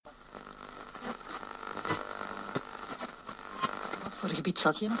gebied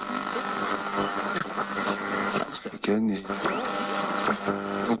zat je? Ik weet niet.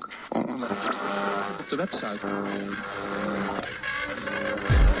 Ook Op de website.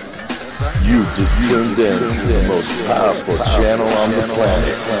 You just tuned in to the most powerful channel on the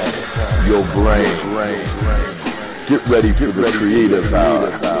planet. Your brain. Get ready for the creative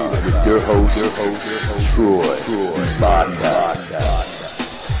hour with your host, Troy Baca.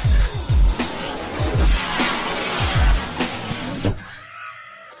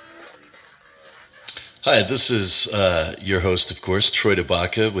 Hi, this is your host, of course, Troy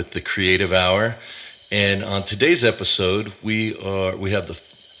Baca with the Creative Hour, and on today's episode, we have the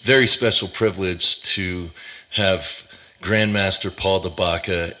very special privilege to have Grandmaster Paul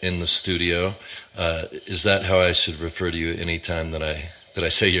Baca in the studio. Is that how I should refer to you anytime that I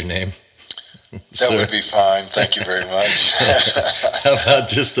say your name? That would be fine. Thank you very much. How about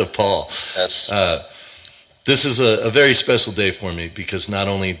just a Paul? That's. This is a very special day for me because not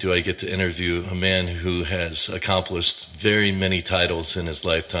only do I get to interview a man who has accomplished very many titles in his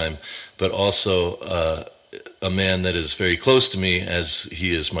lifetime, but also a man that is very close to me as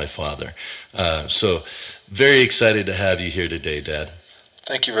he is my father. So very excited to have you here today, Dad.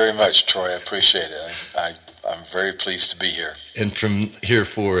 Thank you very much, Troy. I appreciate it. I'm very pleased to be here. And from here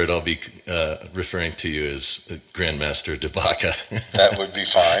forward, I'll be referring to you as Grandmaster Baca. That would be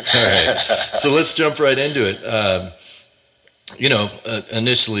fine. All right. So let's jump right into it.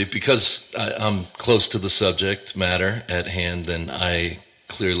 Initially, because I'm close to the subject matter at hand, then I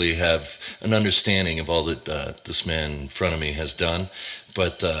clearly have an understanding of all that this man in front of me has done.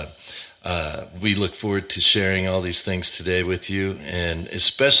 But we look forward to sharing all these things today with you, and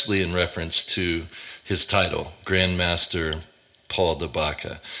especially in reference to his title, Grandmaster Paul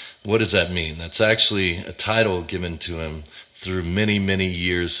Baca. What does that mean? That's actually a title given to him through many, many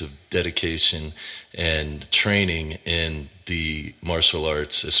years of dedication and training in the martial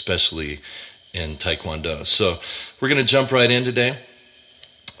arts, especially in Taekwon Do. So we're going to jump right in today.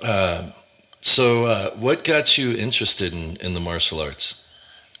 What got you interested in the martial arts?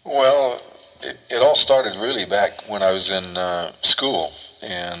 Well, it all started really back when I was in school,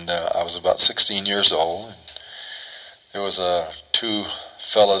 and I was about 16 years old. And there was two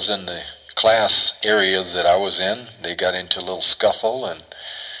fellas in the class area that I was in. They got into a little scuffle, and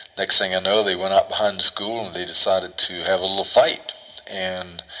next thing I know, they went out behind the school and they decided to have a little fight.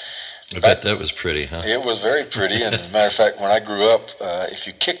 And I bet that was pretty, huh? It was very pretty, and as a matter of fact, when I grew up, if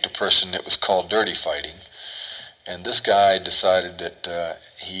you kicked a person, it was called dirty fighting. And this guy decided that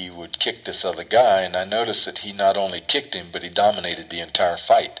he would kick this other guy, and I noticed that he not only kicked him, but he dominated the entire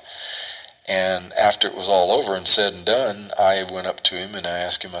fight. And after it was all over and said and done, I went up to him and I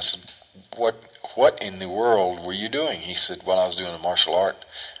asked him, I said, what in the world were you doing? He said, well, I was doing a martial art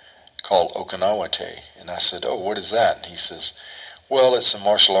called Okinawa-te. And I said, oh, what is that? And he says, well, it's a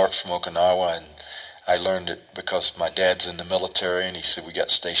martial art from Okinawa, and I learned it because my dad's in the military, and he said, we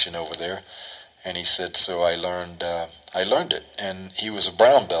got stationed over there. And he said, so I learned it. And he was a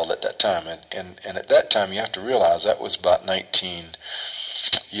brown belt at that time. And at that time, you have to realize that was about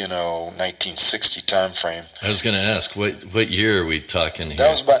 1960 time frame. I was going to ask, what year are we talking here?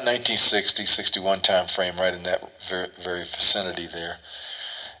 That was about 1960, 61 time frame, right in that very, very vicinity there.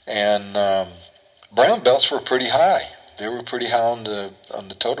 And brown belts were pretty high. They were pretty high on the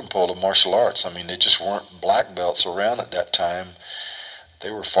totem pole of martial arts. I mean, they just weren't black belts around at that time. They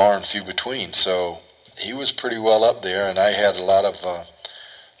were far and few between. So he was pretty well up there, and I had a lot of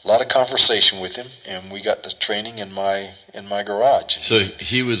conversation with him, and we got the training in my garage. So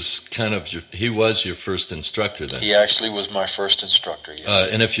he was your first instructor then? He actually was my first instructor,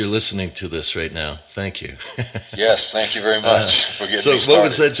 yes. And if you're listening to this right now, thank you. Yes, thank you very much for getting me started. So what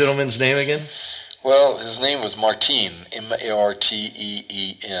was that gentleman's name again? Well, his name was Marteen, Marteen,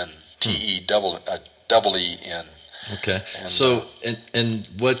 T-E-E-N. Okay. So, and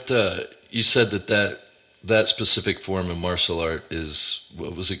what you said that specific form of martial art is,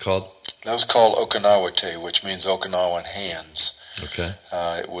 what was it called? That was called Okinawa-te, which means Okinawan hands. Okay.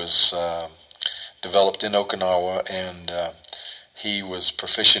 It was developed in Okinawa, and he was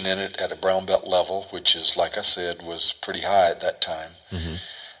proficient in it at a brown belt level, which is, like I said, was pretty high at that time. Mm-hmm.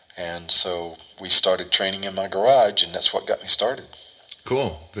 And so we started training in my garage, and that's what got me started.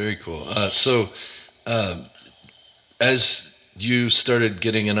 Cool. Very cool. As you started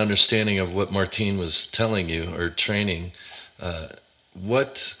getting an understanding of what Martin was telling you or training,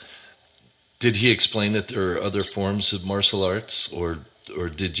 what did he explain that there are other forms of martial arts, or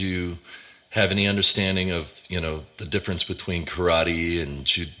did you have any understanding of the difference between karate and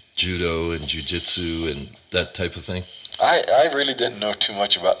judo and jiu-jitsu and that type of thing? I really didn't know too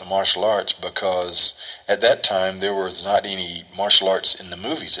much about the martial arts because at that time there was not any martial arts in the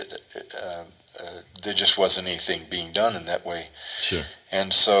movies. There just wasn't anything being done in that way. Sure.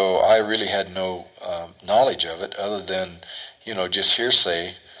 And so I really had no knowledge of it other than, just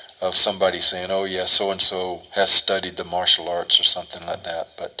hearsay of somebody saying, oh, yeah, so-and-so has studied the martial arts or something like that.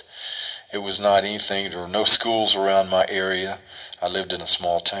 But it was not anything. There were no schools around my area. I lived in a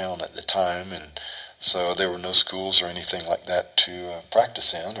small town at the time, and so there were no schools or anything like that to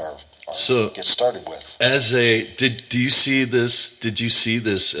practice in or get started with. Did you see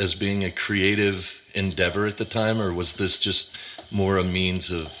this as being a creative endeavor at the time, or was this just more a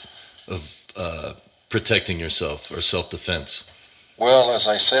means of protecting yourself or self-defense? Well, as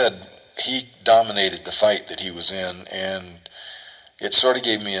I said, he dominated the fight that he was in, and it sort of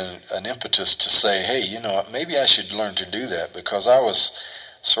gave me an impetus to say, hey, maybe I should learn to do that, because I was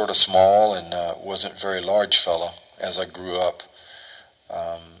sort of small and wasn't a very large fella as I grew up.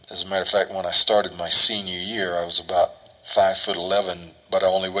 As a matter of fact, when I started my senior year, I was about 5'11", but I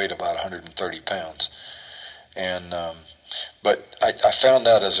only weighed about 130 pounds. And but I found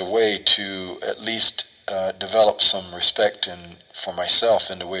that as a way to at least develop some respect for myself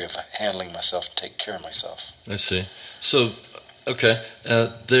in the way of handling myself and take care of myself. I see. So, okay,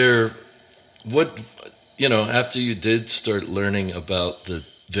 after you did start learning about the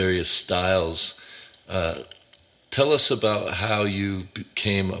various styles, tell us about how you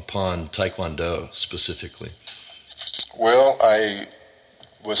came upon Taekwondo Do specifically. Well, I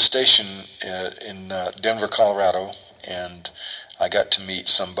was stationed in Denver, Colorado, and I got to meet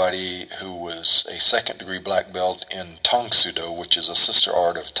somebody who was a second-degree black belt in Tang Soo Do, which is a sister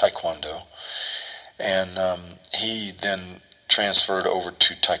art of Taekwondo. And he then transferred over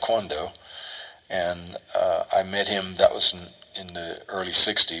to Taekwondo, and I met him. That was in the early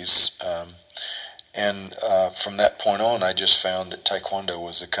 60s. And from that point on, I just found that Taekwondo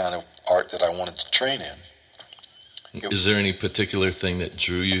was the kind of art that I wanted to train in. Is there any particular thing that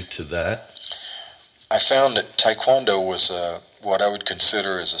drew you to that? I found that Taekwondo was what I would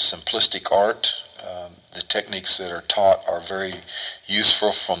consider as a simplistic art. The techniques that are taught are very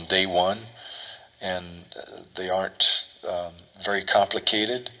useful from day one, and they aren't very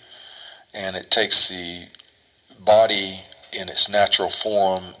complicated. And it takes the body in its natural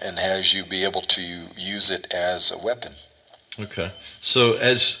form and has you be able to use it as a weapon. Okay. So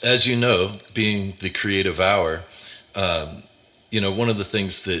as you know, being the creative hour, one of the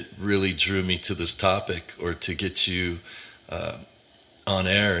things that really drew me to this topic, or to get you on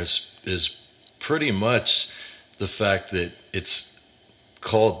air, is pretty much the fact that it's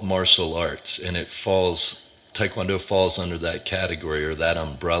called martial arts, and Taekwondo falls under that category, or that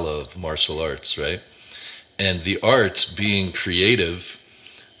umbrella of martial arts, right? And the arts being creative,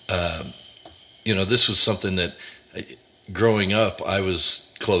 this was something that growing up I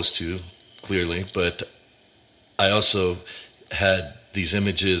was close to, clearly, but I also had these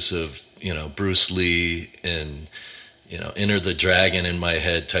images of, Bruce Lee and, Enter the Dragon in my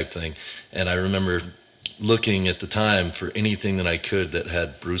head type thing. And I remember looking at the time for anything that I could that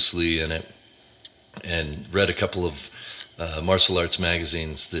had Bruce Lee in it, and read a couple of martial arts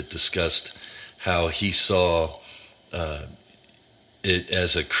magazines that discussed how he saw it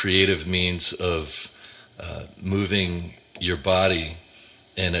as a creative means of moving your body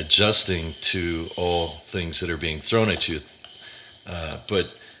and adjusting to all things that are being thrown at you.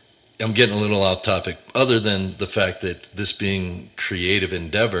 But I'm getting a little off topic. Other than the fact that this being creative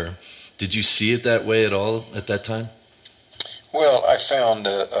endeavor, did you see it that way at all at that time? Well, I found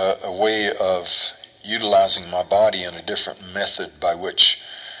a way of utilizing my body in a different method by which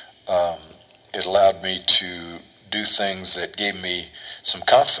it allowed me to do things that gave me some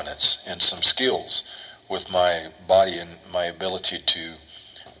confidence and some skills with my body and my ability to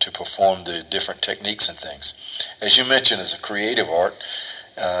perform the different techniques and things. As you mentioned, as a creative art,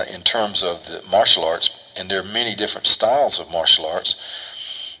 in terms of the martial arts, and there are many different styles of martial arts,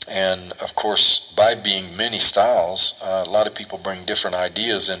 and of course, by being many styles, a lot of people bring different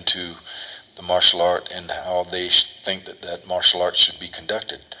ideas into the martial art and how they think that martial art should be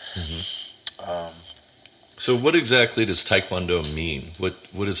conducted. Mm-hmm. So what exactly does Taekwondo mean? What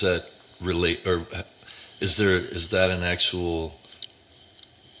does that relate, or is that an actual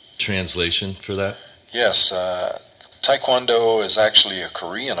translation for that? Yes, Taekwondo is actually a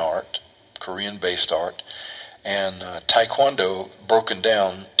Korean art, Korean-based art, and Taekwondo, broken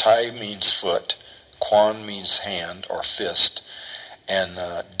down, Tai means foot, Kwon means hand or fist, and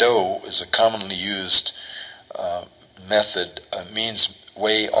Do is a commonly used method, means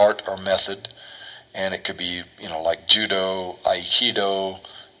way, art, or method, and it could be, like Judo, Aikido,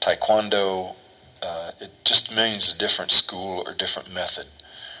 Taekwondo. It just means a different school or different method.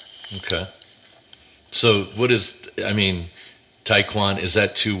 Okay. So what is, I mean, Taekwon, is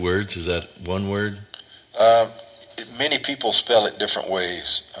that 2 words? Is that 1 word? Many people spell it different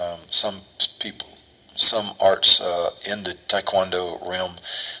ways. Some arts in the Taekwondo realm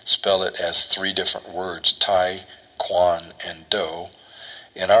spell it as 3 different words: Tai, Kwon, and Do.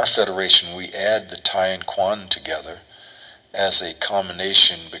 In our federation, we add the Tai and Kwon together as a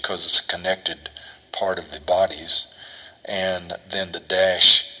combination because it's a connected part of the bodies, and then the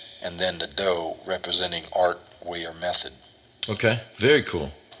dash, and then the Do representing art, way, or method. Okay, very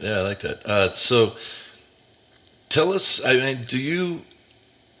cool. Yeah, I like that. So tell us, I mean,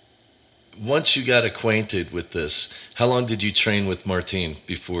 once you got acquainted with this, how long did you train with Martine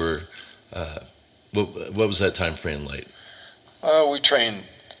before, what was that time frame like? We trained,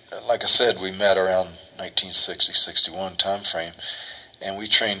 like I said, we met around 1960-61 time frame, and we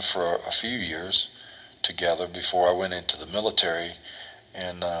trained for a few years together before I went into the military.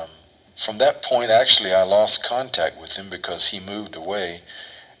 And from that point, actually, I lost contact with him because he moved away,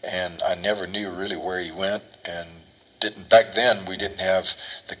 and I never knew really where he went. And back then we didn't have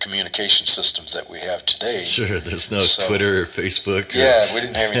the communication systems that we have today. Sure, there's no Twitter or Facebook. Yeah, we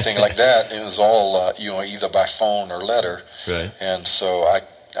didn't have anything like that. It was all either by phone or letter. Right. And so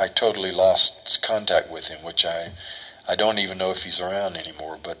I totally lost contact with him, which I don't even know if he's around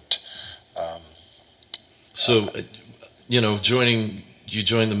anymore. But you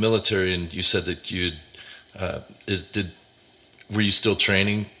joined the military, and you said that were you still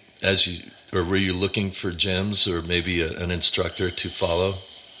training or were you looking for gyms or maybe an instructor to follow?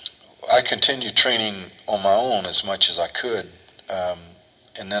 I continued training on my own as much as I could,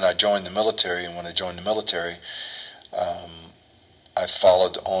 and then I joined the military. And when I joined the military, I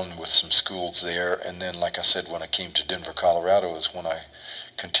followed on with some schools there. And then, like I said, when I came to Denver, Colorado, is when I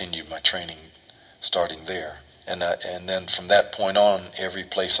continued my training, starting there. And then from that point on, every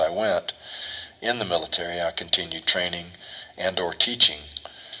place I went in the military, I continued training and or teaching.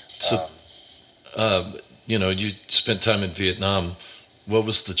 So, you spent time in Vietnam. What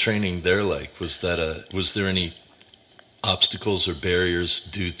was the training there like? Was there any obstacles or barriers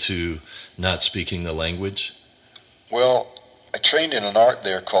due to not speaking the language? Well, I trained in an art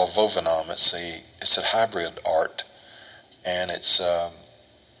there called Vo Vietnam. It's a hybrid art, and it's a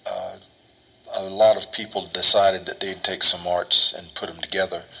lot of people decided that they'd take some arts and put them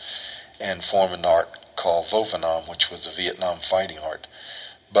together and form an art called Vo Vietnam, which was a Vietnam fighting art.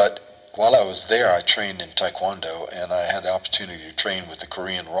 But while I was there, I trained in Taekwondo, and I had the opportunity to train with the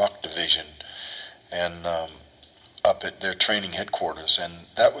Korean Rock Division and up at their training headquarters. And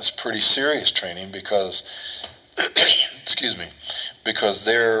that was pretty serious training because, because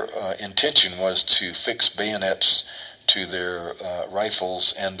their intention was to fix bayonets to their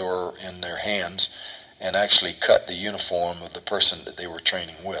rifles and or in their hands and actually cut the uniform of the person that they were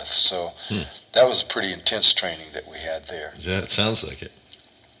training with. So that was a pretty intense training that we had there. Yeah, it sounds like it.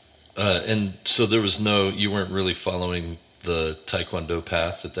 And so you weren't really following the Taekwondo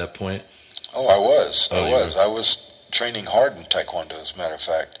path at that point? Oh, I was. I was training hard in Taekwondo, as a matter of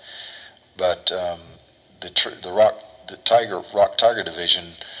fact. But the Rock Tiger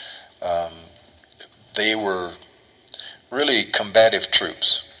Division, they were really combative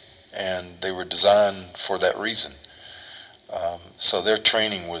troops, and they were designed for that reason. So their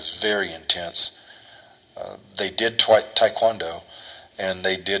training was very intense. They did Taekwondo, and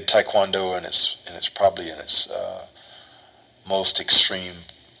they did Taekwondo in its probably in its most extreme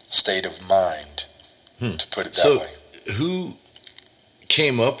state of mind, to put it that way. So who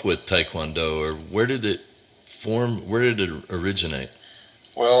came up with Taekwondo, or where did it form? Where did it originate?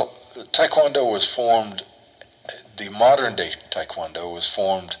 Well, Taekwondo was formed. The modern day Taekwondo was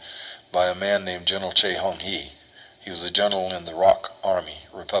formed by a man named General Che Hong Hee. He was a general in the ROK Army,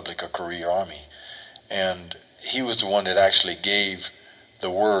 Republic of Korea Army, and he was the one that actually gave the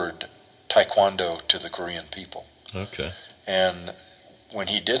word Taekwondo to the Korean people. Okay. And when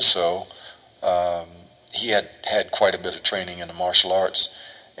he did so, he had quite a bit of training in the martial arts,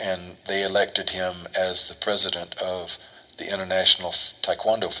 and they elected him as the president of the International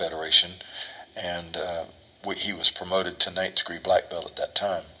Taekwondo Federation, and he was promoted to 9th degree black belt at that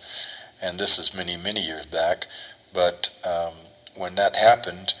time. And this is many, many years back. But when that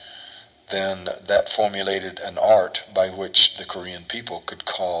happened, then that formulated an art by which the Korean people could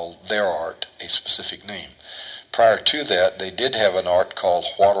call their art a specific name. Prior to that, they did have an art called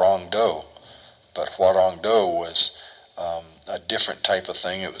Hwarang Do, but Hwarang Do was a different type of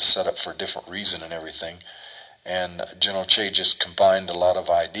thing. It was set up for a different reason and everything. And General Che just combined a lot of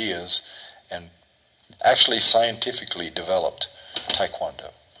ideas and actually scientifically developed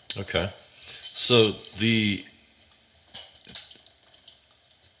Taekwondo. Okay. So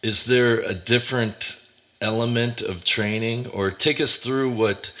is there a different element of training, or take us through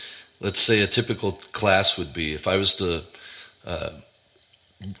what, let's say, a typical class would be. If I was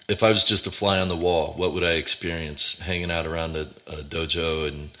just a fly on the wall, what would I experience hanging out around a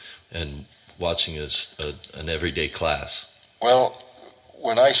dojo and watching an everyday class? Well,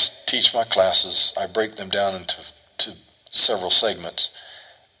 when I teach my classes, I break them down into several segments,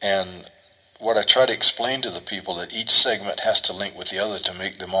 and what I try to explain to the people that each segment has to link with the other to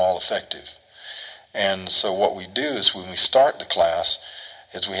make them all effective. And so what we do is when we start the class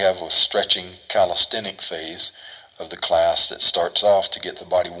is we have a stretching calisthenic phase of the class that starts off to get the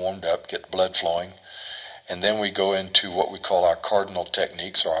body warmed up, get the blood flowing, and then we go into what we call our cardinal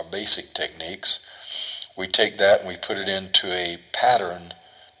techniques or our basic techniques. We take that and we put it into a pattern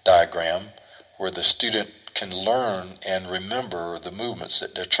diagram where the student can learn and remember the movements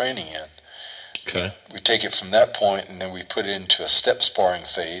that they're training in. Okay. We take it from that point and then we put it into a step sparring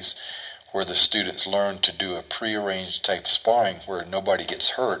phase where the students learn to do a prearranged type of sparring where nobody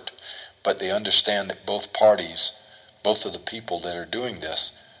gets hurt, but they understand that both parties, both of the people that are doing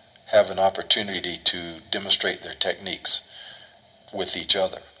this, have an opportunity to demonstrate their techniques with each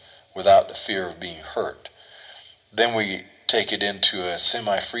other without the fear of being hurt. Then we take it into a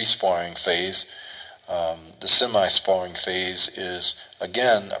semi-free sparring phase. The semi-sparring phase is,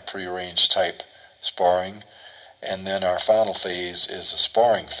 again, a prearranged type sparring. And then our final phase is a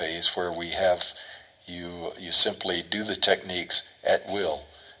sparring phase where we have you simply do the techniques at will,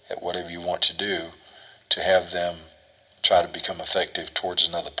 at whatever you want to do, to have them try to become effective towards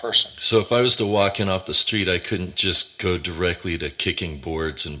another person. So if I was to walk in off the street, I couldn't just go directly to kicking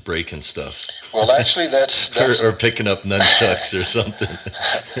boards and breaking stuff. Well, actually, that's or picking up nunchucks or something.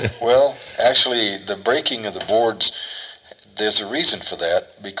 Well, actually, the breaking of the boards, there's a reason for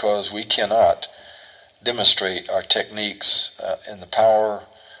that, because we cannot demonstrate our techniques and the power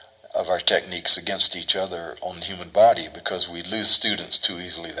of our techniques against each other on the human body, because we lose students too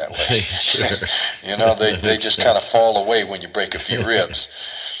easily that way. Sure. You know, they just kind of fall away when you break a few ribs.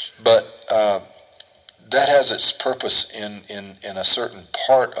 But that has its purpose in a certain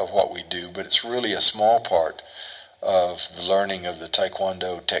part of what we do, but it's really a small part of the learning of the Taekwon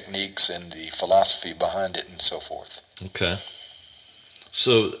Do techniques and the philosophy behind it and so forth. Okay.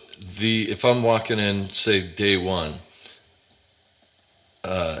 So if I'm walking in, say, day one,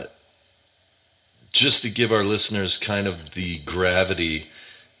 just to give our listeners kind of the gravity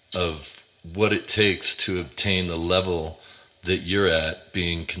of what it takes to obtain the level that you're at,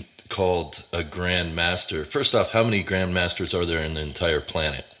 being called a Grand Master. First off, how many Grand Masters are there in the entire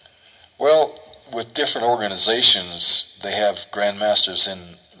planet? Well, with different organizations, they have Grand Masters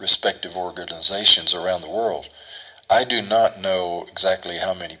in respective organizations around the world. I do not know exactly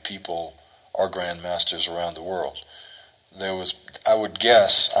how many people are Grand Masters around the world. I would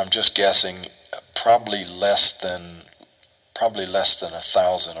guess, I'm just guessing, probably less than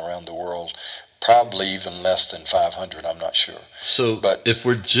 1,000 around the world, probably even less than 500, I'm not sure. But if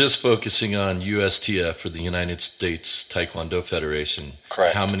we're just focusing on USTF, or the United States Taekwondo Federation,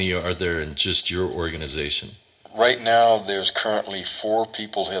 correct, how many are there in just your organization? Right now, there's currently 4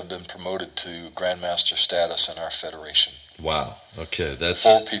 people who have been promoted to Grandmaster status in our federation. Wow. Okay, that's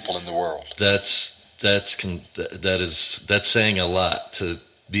 4 people in the world. That's saying a lot, to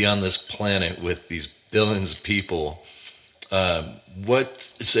be on this planet with these billions of people. And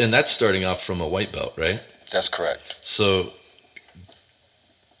that's starting off from a white belt, right? That's correct. So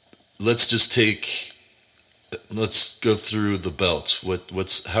let's go through the belts.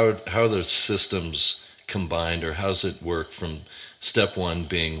 How are the systems combined, or how's it work from step 1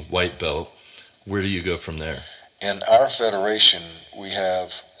 being white belt? Where do you go from there? In our federation, we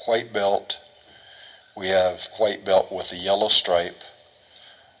have white belt. We have white belt with a yellow stripe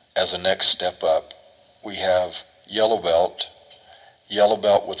as a next step up. We have yellow belt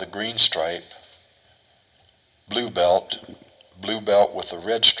with a green stripe, blue belt with a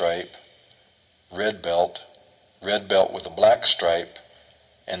red stripe, red belt with a black stripe,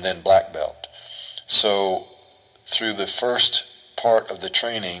 and then black belt. So through the first part of the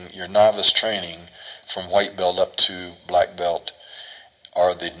training, your novice training, from white belt up to black belt,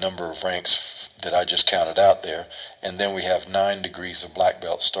 are the number of ranks that I just counted out there. And then we have 9 degrees of black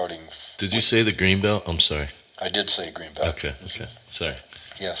belt starting. Did you say the green belt? I'm sorry. I did say green belt. Okay. Sorry.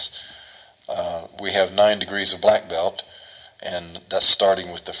 Yes. We have 9 degrees of black belt, and that's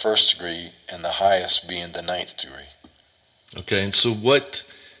starting with the 1st degree, and the highest being the 9th degree. Okay, and so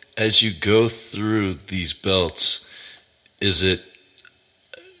as you go through these belts,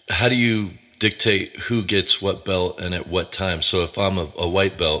 how do you dictate who gets what belt and at what time? So if I'm a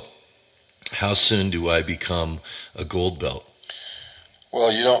white belt, how soon do I become a gold belt? Well,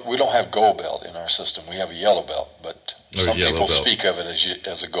 we don't have gold belt in our system. We have a yellow belt, but some people speak of it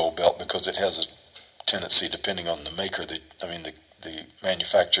as a gold belt because it has a tendency, depending on the maker, the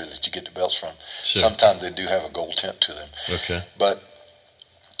manufacturer that you get the belts from. Sure. Sometimes they do have a gold tint to them. Okay. But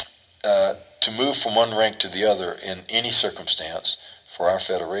to move from one rank to the other in any circumstance for our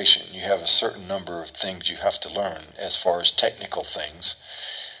federation, you have a certain number of things you have to learn as far as technical things.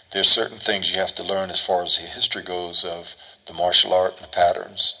 There's certain things you have to learn as far as the history goes of the martial art and the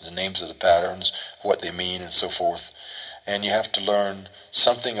patterns, the names of the patterns, what they mean, and so forth. And you have to learn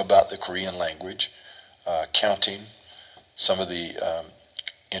something about the Korean language, counting, some of the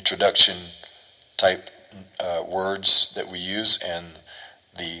introduction type words that we use, and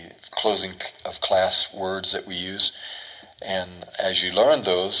the closing of class words that we use. And as you learn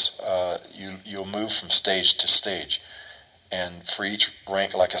those, you'll move from stage to stage. And for each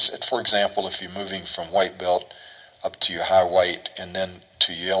rank, like I said, for example, if you're moving from white belt up to your high white and then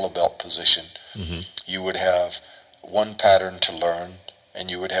to your yellow belt position, you would have one pattern to learn,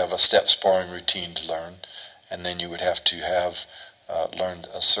 and you would have a step sparring routine to learn, and then you would have to have learned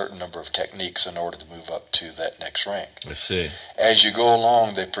a certain number of techniques in order to move up to that next rank. I see. As you go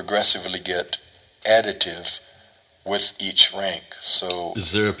along, they progressively get additive with each rank. So,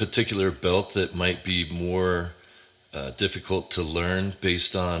 is there a particular belt that might be more difficult to learn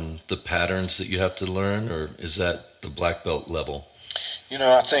based on the patterns that you have to learn, or is that the black belt level?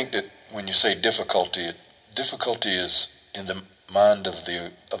 I think that when you say difficulty is in the mind of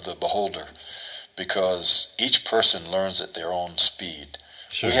the beholder, because each person learns at their own speed.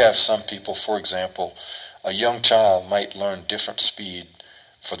 Sure. We have some people, for example, a young child might learn different speed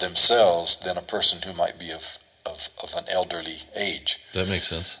for themselves than a person who might be of an elderly age. That makes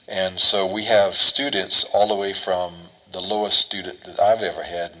sense. And so we have students all the way from the lowest student that I've ever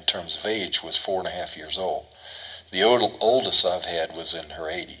had in terms of age was 4.5 years old. The oldest I've had was in her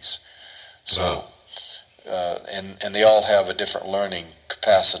 80s. So, wow. And they all have a different learning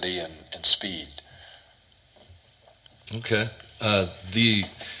capacity and speed. Okay.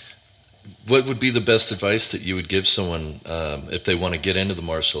 What would be the best advice that you would give someone if they want to get into the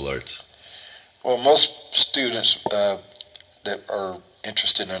martial arts? Well, most students that are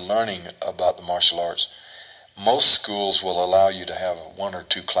interested in learning about the martial arts, most schools will allow you to have 1 or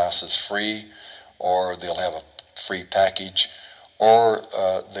 2 classes free, or they'll have a free package, or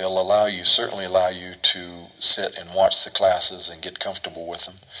they'll certainly allow you to sit and watch the classes and get comfortable with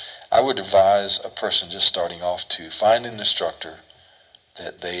them. I would advise a person just starting off to find an instructor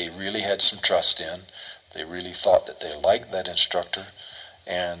that they really had some trust in, they really thought that they liked that instructor,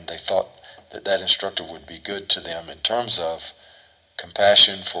 and they thought that instructor would be good to them in terms of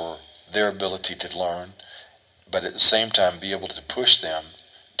compassion for their ability to learn, but at the same time be able to push them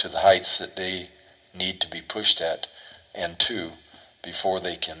to the heights that they need to be pushed at and to before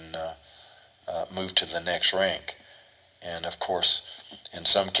they can move to the next rank. And of course, in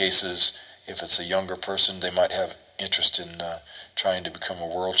some cases, if it's a younger person, they might have interest in trying to become a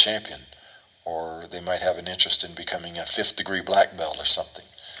world champion, or they might have an interest in becoming a 5th degree black belt or something.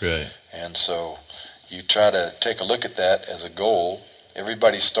 Right. And so you try to take a look at that as a goal.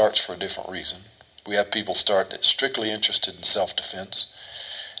 Everybody starts for a different reason. We have people start that's strictly interested in self-defense,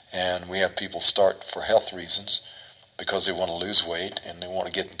 and we have people start for health reasons because they want to lose weight and they want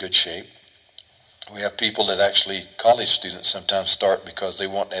to get in good shape. We have people that actually, college students sometimes start because they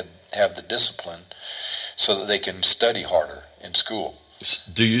want to have the discipline so that they can study harder in school.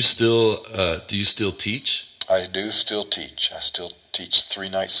 Do you still teach? I do still teach. I still teach 3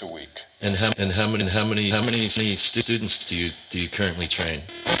 nights a week. And how many students do you currently train?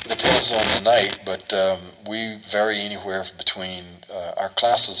 Depends on the night, but we vary anywhere between. Our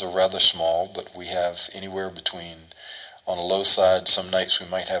classes are rather small, but we have anywhere between. On the low side, some nights we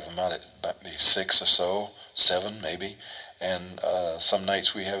might have them out at about 6 or so, 7 maybe, and some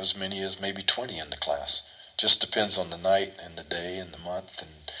nights we have as many as maybe 20 in the class. Just depends on the night and the day and the month and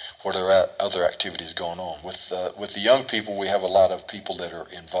what are other activities going on. With the young people, we have a lot of people that are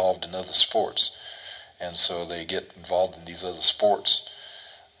involved in other sports, and so they get involved in these other sports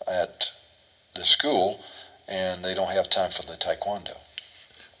at the school, and they don't have time for the Taekwondo.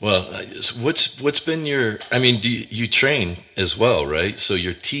 Well, what's been your? I mean, you train as well, right? So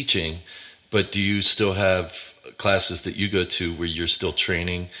you're teaching, but do you still have classes that you go to where you're still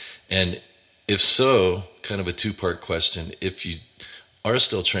training? And if so, kind of a 2-part question. If you are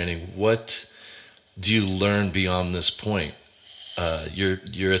still training, what do you learn beyond this point?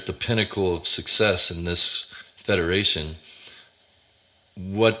 You're at the pinnacle of success in this federation.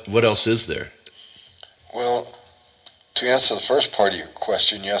 What else is there? Well, to answer the first part of your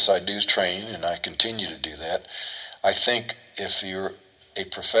question, yes, I do train, and I continue to do that. I think if you're a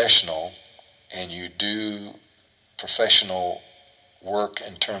professional and you do professional work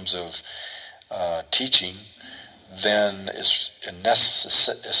in terms of teaching, then it's a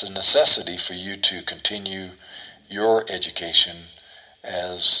necessity for you to continue your education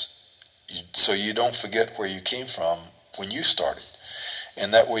so you don't forget where you came from when you started.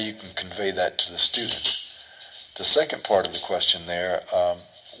 And that way you can convey that to the student. The second part of the question there,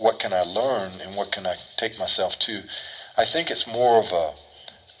 what can I learn and what can I take myself to? I think it's more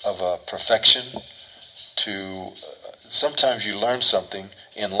of a perfection to, sometimes you learn something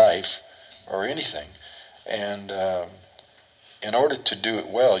in life or anything, and in order to do it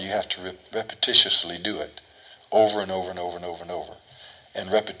well, you have to repetitiously do it over and over and over and over and over. And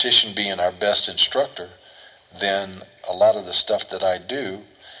repetition being our best instructor, then a lot of the stuff that I do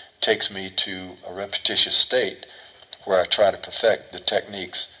takes me to a repetitious state where I try to perfect the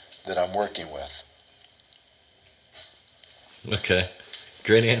techniques that I'm working with. Okay,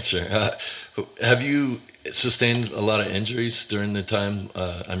 great answer. Have you sustained a lot of injuries during the time?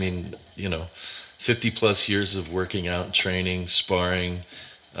 50 plus years of working out, training, sparring,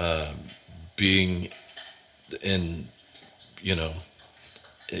 being in,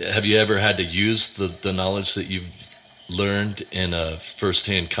 have you ever had to use the knowledge that you've learned in a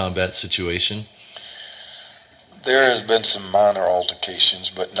first-hand combat situation? There has been some minor altercations,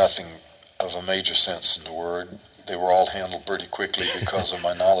 but nothing of a major sense in the word. They were all handled pretty quickly because of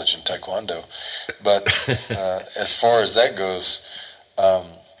my knowledge in Taekwon Do. But as far as that goes,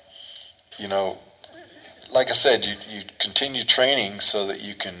 like I said, you continue training so that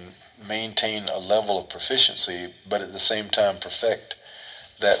you can maintain a level of proficiency, but at the same time perfect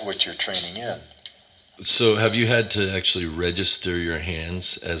that which you're training in. So have you had to actually register your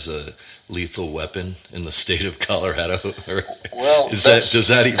hands as a lethal weapon in the state of Colorado? Well, does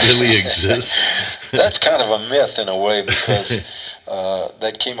that really exist? That's kind of a myth in a way, because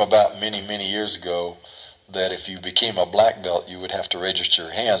that came about many, many years ago, that if you became a black belt, you would have to register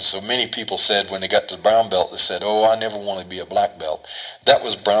your hands. So many people said when they got to the brown belt, they said, "Oh, I never want to be a black belt." That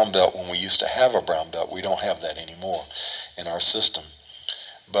was brown belt when we used to have a brown belt. We don't have that anymore in our system.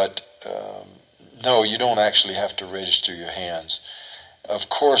 But no, you don't actually have to register your hands. Of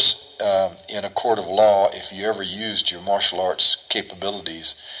course, in a court of law, if you ever used your martial arts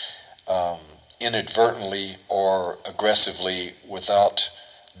capabilities inadvertently or aggressively without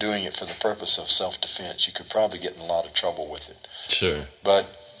doing it for the purpose of self-defense, you could probably get in a lot of trouble with it. Sure. But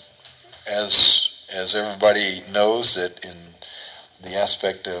as everybody knows, that in the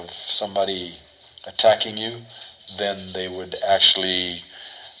aspect of somebody attacking you, then they would actually,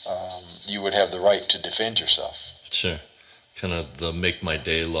 you would have the right to defend yourself. Sure. Kind of the make my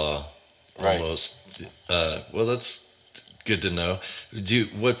day law almost. Right. Well, that's good to know.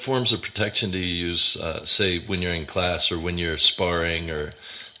 What forms of protection do you use, say, when you're in class or when you're sparring, or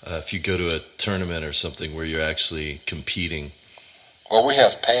if you go to a tournament or something where you're actually competing? Well, we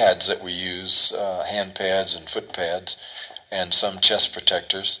have pads that we use, hand pads and foot pads, and some chest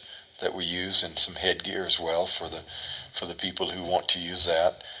protectors that we use, and some headgear as well for the people who want to use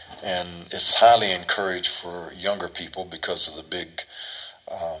that. And it's highly encouraged for younger people because of the big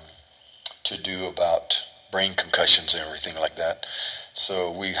to-do about brain concussions and everything like that.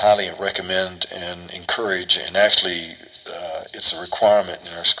 So we highly recommend and encourage, and actually it's a requirement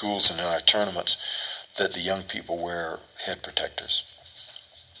in our schools and in our tournaments, that the young people wear head protectors.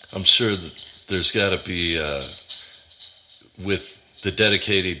 I'm sure that there's got to be, with the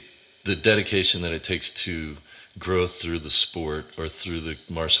dedication that it takes to grow through the sport or through the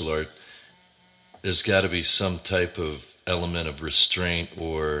martial art, there's got to be some type of element of restraint,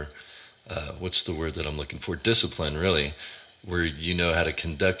 or what's the word that I'm looking for? Discipline, really, where you know how to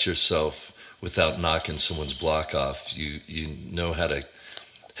conduct yourself without knocking someone's block off. You know how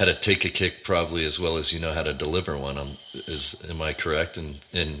to take a kick probably as well as you know how to deliver one. Am I correct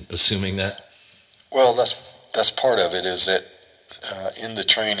in assuming that? Well, that's part of it, is that in the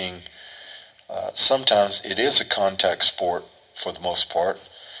training, sometimes it is a contact sport for the most part,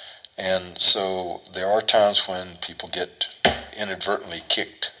 and so there are times when people get inadvertently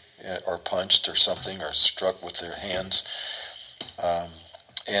kicked or punched or something, or struck with their hands,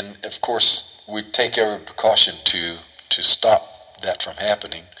 and of course we take every precaution to stop that from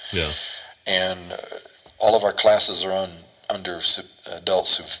happening. Yeah. And all of our classes are under adult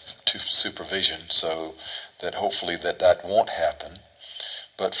supervision, so that hopefully that won't happen.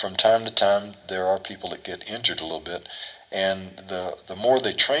 But from time to time, there are people that get injured a little bit, and the more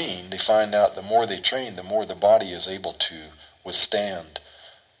they train, they find out the more they train, the more the body is able to withstand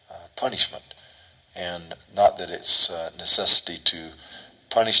punishment. And not that it's a necessity to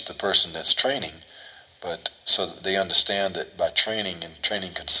punish the person that's training, but so that they understand that by training and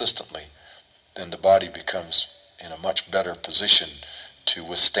training consistently, then the body becomes in a much better position to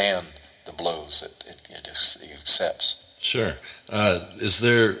withstand the blows it accepts. Sure. Is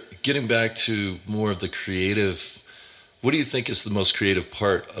there, getting back to more of the creative, what do you think is the most creative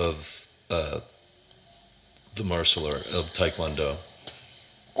part of the martial art, of Taekwon Do?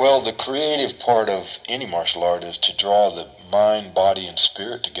 Well, the creative part of any martial art is to draw the mind, body, and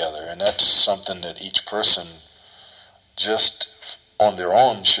spirit together, and that's something that each person just on their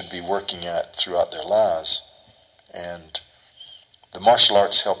own should be working at throughout their lives. And the martial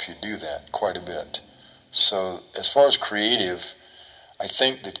arts help you do that quite a bit. So as far as creative, I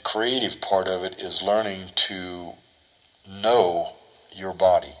think the creative part of it is learning to know your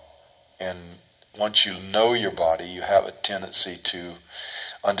body. And once you know your body, you have a tendency to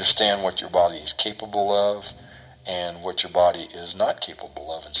understand what your body is capable of and what your body is not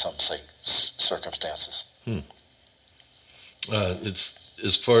capable of in some circumstances. It's,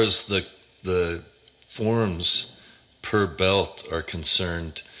 as far as the forms per belt are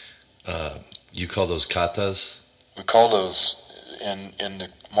concerned, you call those katas? We call those, in the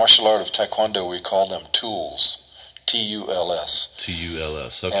martial art of Taekwondo, we call them tools. T-U-L-S.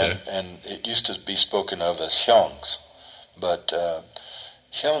 T-U-L-S, okay. And it used to be spoken of as hyungs, but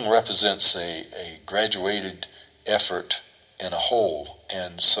hyung represents a graduated effort in a whole.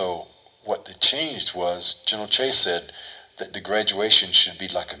 And so what they changed was, General Che said that the graduation should be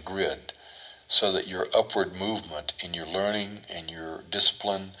like a grid, so that your upward movement in your learning and your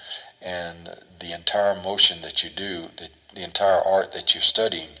discipline and the entire motion that you do, the entire art that you're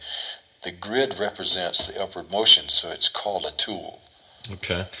studying, the grid represents the upward motion, so it's called a tool.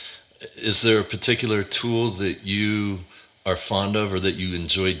 Okay. Is there a particular tool that you are fond of or that you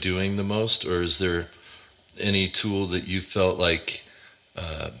enjoy doing the most, or is there any tool that you felt like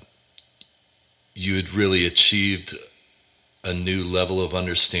you had really achieved a new level of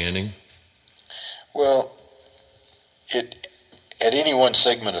understanding? Well, at any one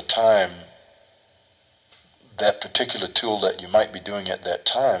segment of time, that particular tool that you might be doing at that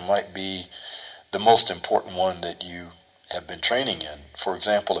time might be the most important one that you have been training in. For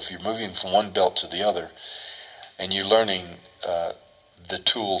example, if you're moving from one belt to the other and you're learning the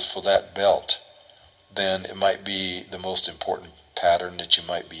tools for that belt, then it might be the most important pattern that you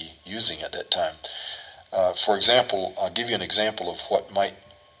might be using at that time. For example, I'll give you an example of what might,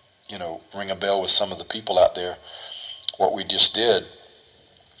 ring a bell with some of the people out there. What we just did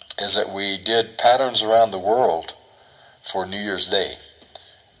is that we did patterns around the world for New Year's Day.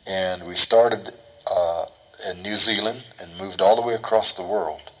 And we started in New Zealand and moved all the way across the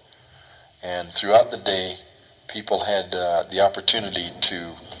world. And throughout the day, people had the opportunity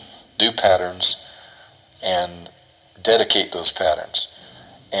to do patterns and dedicate those patterns.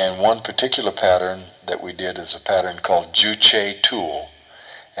 And one particular pattern that we did is a pattern called Ju Che Tool.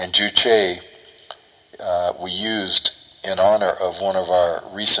 And Ju Che we used in honor of one of our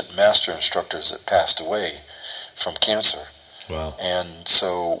recent master instructors that passed away from cancer. Wow. And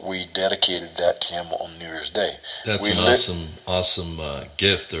so we dedicated that to him on New Year's Day. That's an awesome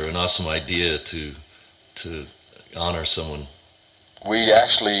gift, or an awesome idea to honor someone. We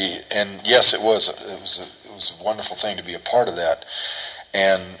actually, and yes, it was a wonderful thing to be a part of that.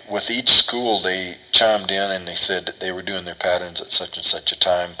 And with each school, they chimed in and they said that they were doing their patterns at such and such a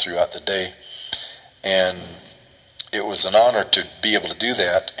time throughout the day. And it was an honor to be able to do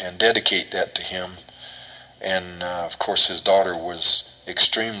that and dedicate that to him. And of course, his daughter was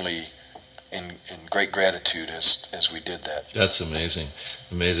extremely in great gratitude as we did that. That's amazing.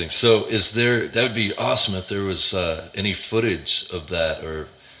 So that would be awesome if there was any footage of that, or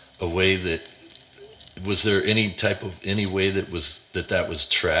a way that, was there any way that was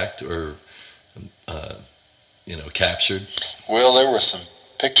tracked or captured? Well, there were some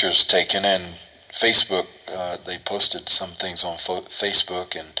pictures taken, and Facebook, they posted some things on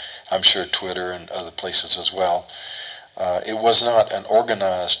Facebook, and I'm sure Twitter and other places as well. It was not an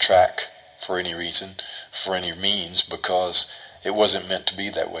organized track for any reason, for any means, because it wasn't meant to be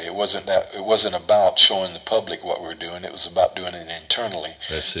that way. It wasn't about showing the public what we were doing. It was about doing it internally,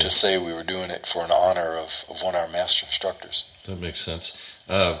 to say we were doing it for an honor of one of our master instructors. That makes sense.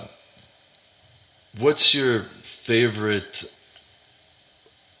 What's your favorite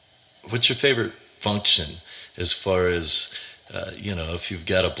function, as far as if you've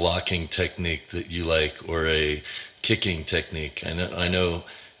got a blocking technique that you like, or a kicking technique? I know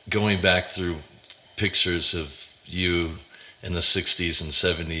going back through pictures of you in the 60s and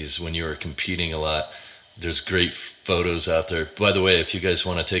 70s when you were competing a lot, there's great photos out there. By the way, if you guys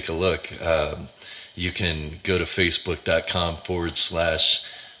want to take a look, you can go to facebook.com/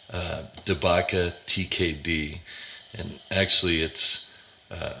 Baca TKD, and actually it's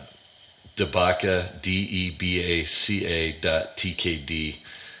Baca DEBACA.TKD.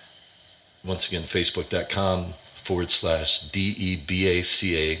 Once again,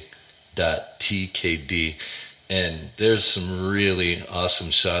 facebook.com/DEBACA.TKD. And there's some really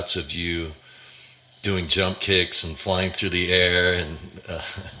awesome shots of you doing jump kicks and flying through the air. And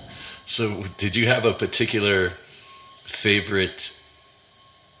so did you have a particular favorite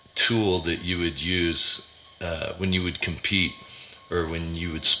tool that you would use when you would compete or when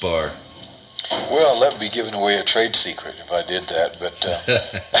you would spar? Well, that would be giving away a trade secret if I did that. But,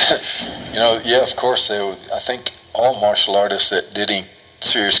 yeah, of course, I think all martial artists that did any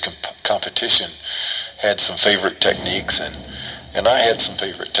serious competition had some favorite techniques, and I had some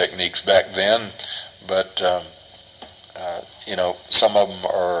favorite techniques back then. But, some of them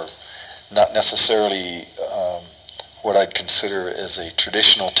are not necessarily what I'd consider as a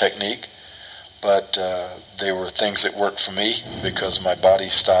traditional technique, but they were things that worked for me because of my body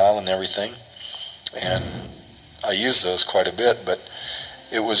style and everything. And I used those quite a bit, but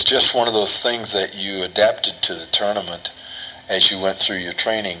it was just one of those things that you adapted to the tournament as you went through your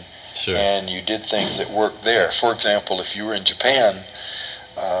training. Sure. And you did things that worked there. For example, if you were in Japan,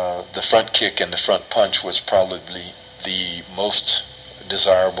 the front kick and the front punch was probably the most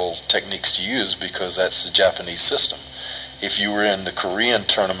desirable techniques to use because that's the Japanese system. If you were in the Korean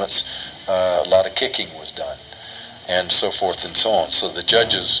tournaments, a lot of kicking was done, and so forth and so on. So the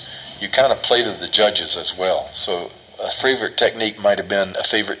judges, you kind of play to the judges as well. So a favorite technique might have been a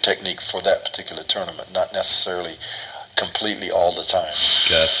favorite technique for that particular tournament, not necessarily completely all the time.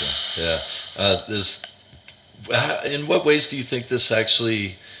 Gotcha. Yeah. In what ways do you think this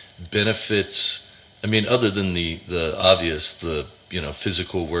actually benefits? I mean, other than the obvious,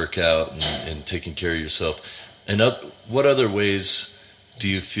 physical workout and taking care of yourself, and what other ways do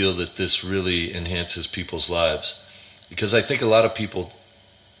you feel that this really enhances people's lives? Because I think a lot of people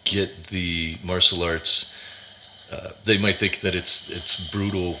get the martial arts, they might think that it's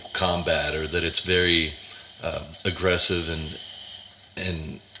brutal combat or that it's very aggressive,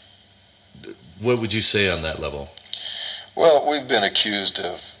 and what would you say on that level? Well, we've been accused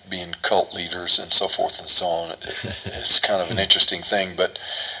of being cult leaders and so forth and so on. It's kind of an interesting thing, but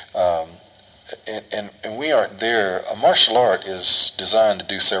and we aren't there. A martial art is designed to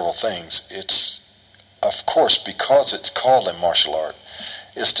do several things. It's, of course, because it's called a martial art,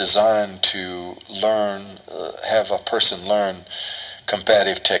 it's designed to have a person learn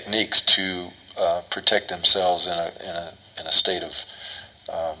combative techniques to protect themselves in a state of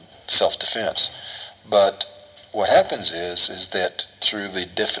self-defense. But what happens is that through the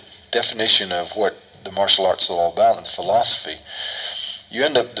definition of what the martial arts is all about and philosophy, you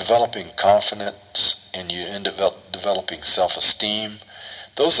end up developing confidence and you end up developing self-esteem.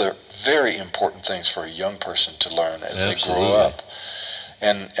 Those are very important things for a young person to learn as Absolutely. They grow up.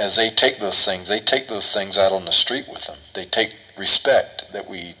 And as they take those things out on the street with them. They take respect that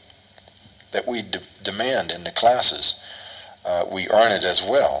we demand in the classes. We earn it as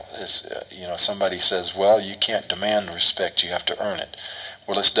well. Somebody says, well, you can't demand respect, you have to earn it.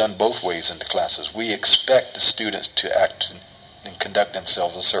 Well, it's done both ways in the classes. We expect the students to act and conduct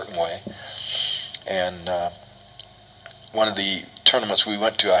themselves a certain way. And one of the tournaments we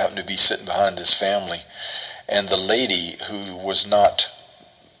went to, I happened to be sitting behind this family, and the lady who was not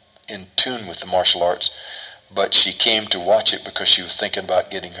in tune with the martial arts, but she came to watch it because she was thinking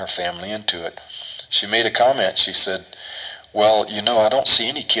about getting her family into it. She made a comment. She said, well, I don't see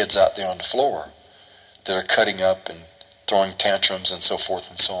any kids out there on the floor that are cutting up and throwing tantrums and so forth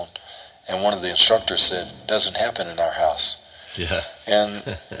and so on. And one of the instructors said, it doesn't happen in our house. Yeah.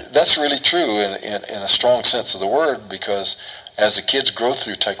 And that's really true in a strong sense of the word, because as the kids grow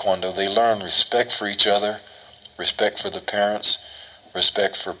through Taekwondo, they learn respect for each other, respect for the parents,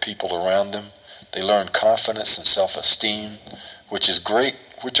 respect for people around them. They learn confidence and self-esteem, which are great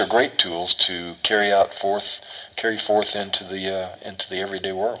tools to carry forth into the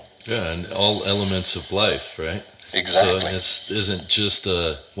everyday world. Yeah, and all elements of life, right? Exactly. So it isn't just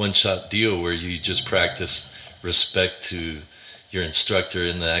a one-shot deal where you just practice respect to your instructor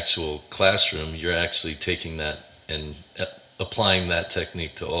in the actual classroom. You're actually taking that and applying that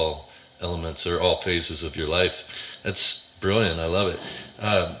technique to all elements or all phases of your life. That's brilliant. I love it.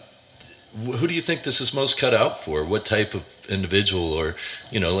 Who do you think this is most cut out for? What type of individual? Or,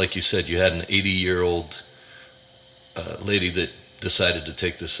 like you said, you had an 80-year-old lady that decided to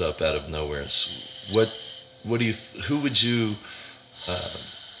take this up out of nowhere. So who would you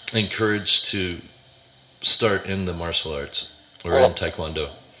encourage to start in the martial arts or in Taekwondo?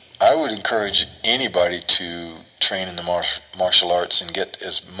 I would encourage anybody to train in the martial arts and get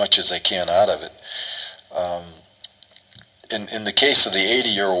as much as they can out of it. In the case of the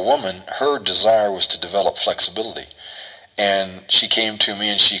 80-year-old woman, her desire was to develop flexibility. And she came to me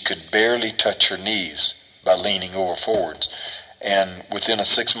and she could barely touch her knees by leaning over forwards. And within a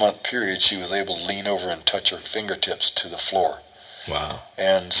 6-month period, she was able to lean over and touch her fingertips to the floor. Wow.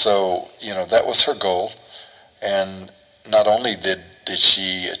 And so, that was her goal. And not only did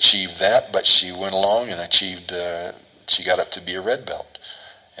she achieve that, but she went along and achieved, she got up to be a red belt.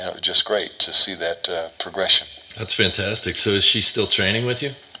 And it was just great to see that progression. That's fantastic. So is she still training with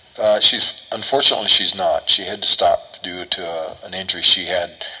you? Unfortunately, she's not. She had to stop due to an injury she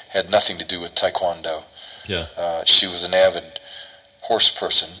had nothing to do with Taekwon Do. Yeah. She was an avid horse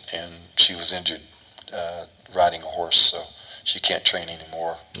person, and she was injured riding a horse, so she can't train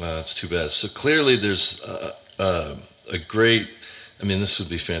anymore. That's too bad. So clearly there's a great, this would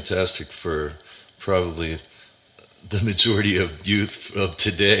be fantastic for probably the majority of youth of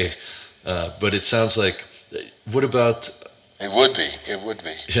today. But it sounds like, what about... It would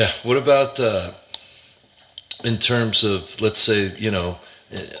be. Yeah. What about in terms of, let's say,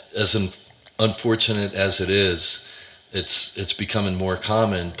 as unfortunate as it is, it's becoming more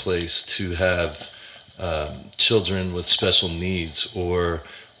commonplace to have children with special needs, or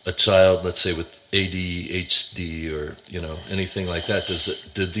a child, let's say, with ADHD, or anything like that. Does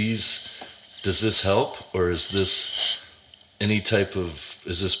this help, or is this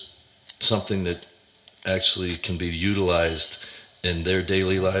is this something that actually can be utilized in their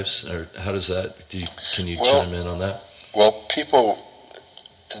daily lives, or how does that? Can you chime in on that? Well, people,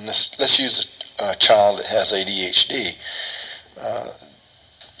 and let's use a child that has ADHD.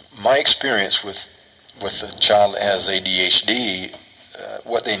 My experience with a child that has ADHD,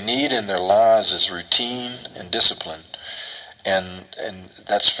 what they need in their lives is routine and discipline, and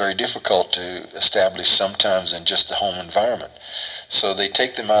that's very difficult to establish sometimes in just the home environment. So they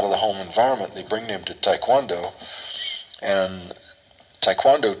take them out of the home environment, they bring them to Taekwon Do, and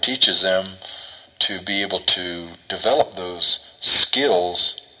Taekwon Do teaches them to be able to develop those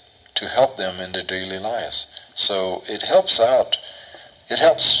skills to help them in their daily lives. So it helps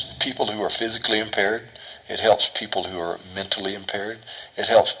people who are physically impaired, it helps people who are mentally impaired, it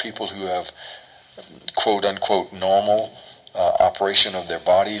helps people who have quote-unquote normal operation of their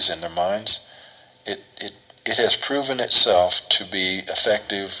bodies and their minds. It has proven itself to be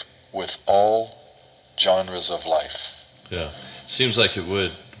effective with all genres of life. Yeah, seems like it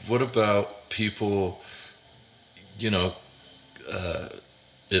would. What about people,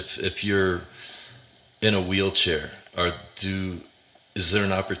 if you're in a wheelchair, is there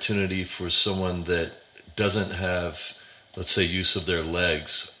an opportunity for someone that doesn't have, let's say, use of their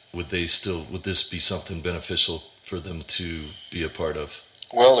legs? Would this be something beneficial for them to be a part of?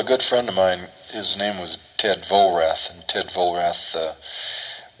 Well, a good friend of mine, his name was Ted Volrath, and Ted Volrath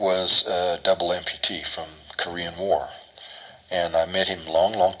was a double amputee from Korean War. And I met him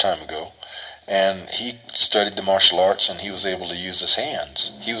long, long time ago. And he studied the martial arts, and he was able to use his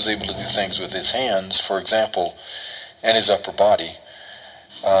hands. He was able to do things with his hands, for example, and his upper body,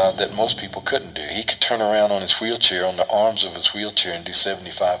 that most people couldn't do. He could turn around on his wheelchair, on the arms of his wheelchair, and do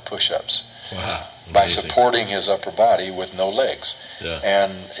 75 push-ups. Wow. By supporting his upper body with no legs. Yeah.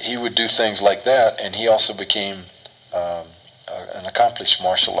 And he would do things like that, and he also became an accomplished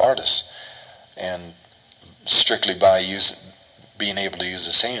martial artist, and strictly by being able to use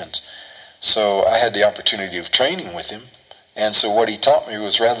his hands. So I had the opportunity of training with him, and so what he taught me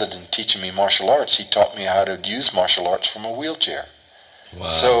was, rather than teaching me martial arts, he taught me how to use martial arts from a wheelchair. Wow.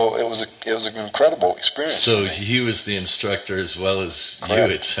 So it was an incredible experience. So he was the instructor as well as Correct.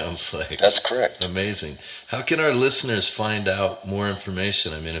 you, it sounds like. That's correct. Amazing. How can our listeners find out more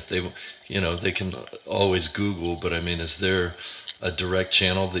information? If they, they can always Google, but is there a direct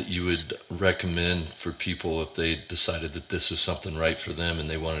channel that you would recommend for people if they decided that this is something right for them and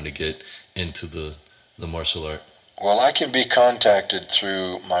they wanted to get into the martial art? Well, I can be contacted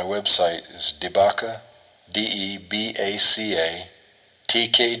through my website. Is Debaca, DEBACA,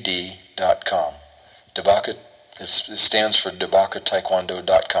 TKD.com. Debaca, it stands for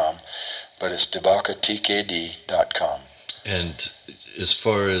DebacaTaekwondo.com, but it's DebacaTKD.com. And as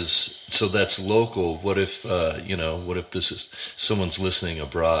far as, so that's local, what if this is, someone's listening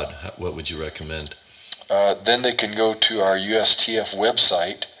abroad, what would you recommend? Then they can go to our USTF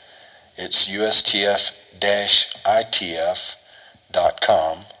website. It's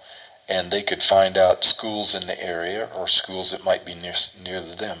USTF-ITF.com. And they could find out schools in the area, or schools that might be near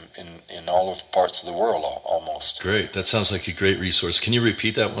them in all of parts of the world almost. Great. That sounds like a great resource. Can you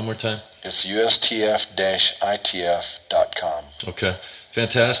repeat that one more time? It's USTF-ITF.com. Okay.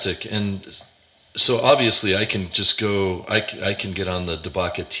 Fantastic. And So obviously, I can just go. I can get on the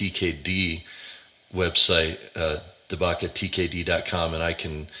Baca TKD website, debacatKD.com, and I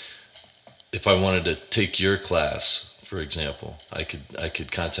can, if I wanted to take your class, for example, I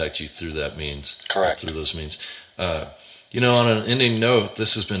could contact you through that means. Correct. Through those means. On an ending note,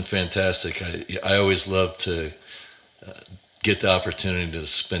 this has been fantastic. I always love to get the opportunity to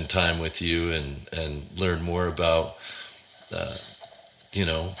spend time with you and learn more about,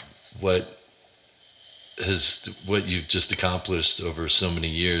 what you've just accomplished over so many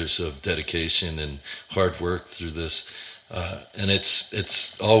years of dedication and hard work through this. And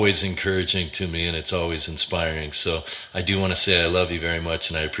it's always encouraging to me, and it's always inspiring. So I do want to say I love you very much,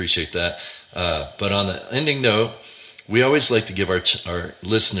 and I appreciate that. But on the ending note, we always like to give our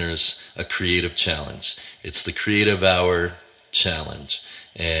listeners a creative challenge. It's the Creative Hour Challenge,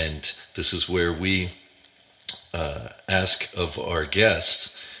 and this is where we ask of our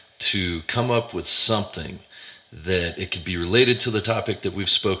guests to come up with something that it could be related to the topic that we've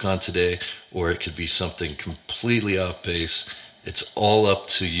spoke on today, or it could be something completely off base. It's all up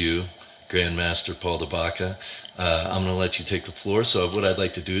to you, Grandmaster Paul de Baca. I'm going to let you take the floor. So what I'd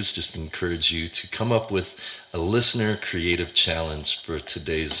like to do is just encourage you to come up with a listener creative challenge for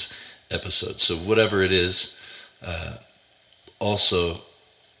today's episode. So whatever it is, also,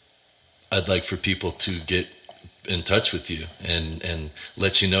 I'd like for people to get in touch with you and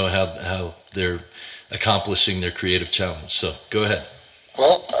let you know how they're accomplishing their creative challenge. So go ahead.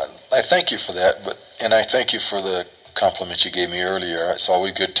 Well, I thank you for that, and I thank you for the compliment you gave me earlier. It's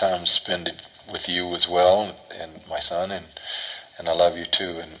always a good time to spend it with you as well, and my son, and I love you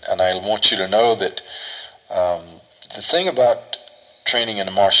too. And I want you to know that the thing about training in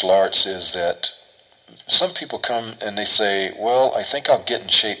the martial arts is that some people come and they say, well, I think I'll get in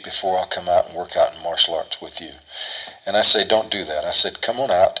shape before I'll come out and work out in martial arts with you. And I say, don't do that. I said, come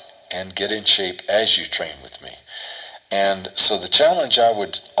on out and get in shape as you train with me. And so the challenge I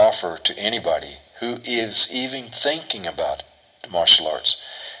would offer to anybody who is even thinking about martial arts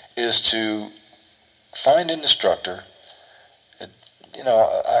is to find an instructor.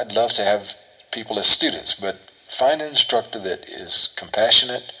 I'd love to have people as students, but find an instructor that is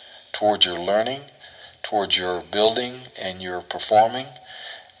compassionate towards your learning, towards your building and your performing,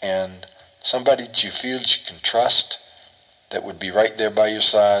 and somebody that you feel that you can trust, that would be right there by your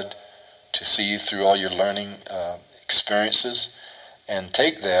side to see you through all your learning experiences, and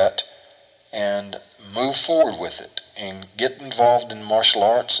take that and move forward with it and get involved in martial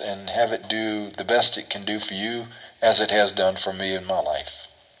arts and have it do the best it can do for you as it has done for me in my life.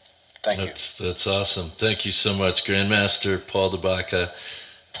 Thank you. That's awesome. Thank you so much, Grandmaster Paul de Baca.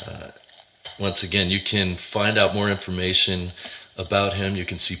 Once again, you can find out more information about him. You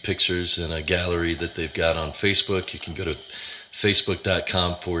can see pictures in a gallery that they've got on Facebook. You can go to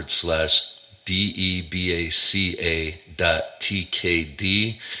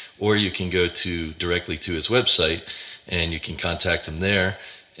facebook.com/DEBACA.TKD, or you can go directly to his website and you can contact him there.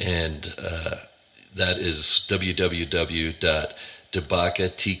 And that is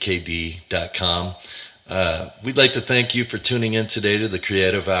www.debacatKD.com. We'd like to thank you for tuning in today to the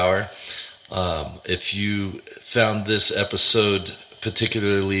Creative Hour. If you found this episode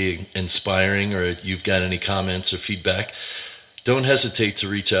particularly inspiring, or you've got any comments or feedback, don't hesitate to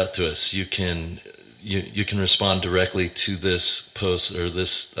reach out to us. You can respond directly to this post or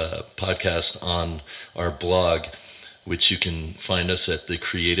this podcast on our blog, which you can find us at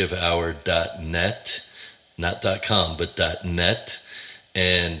thecreativehour.net, not .com, but .net.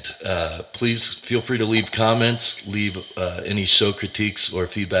 And please feel free to leave comments, leave any show critiques or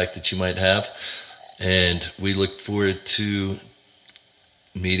feedback that you might have. And we look forward to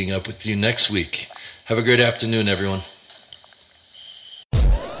meeting up with you next week. Have a great afternoon, everyone.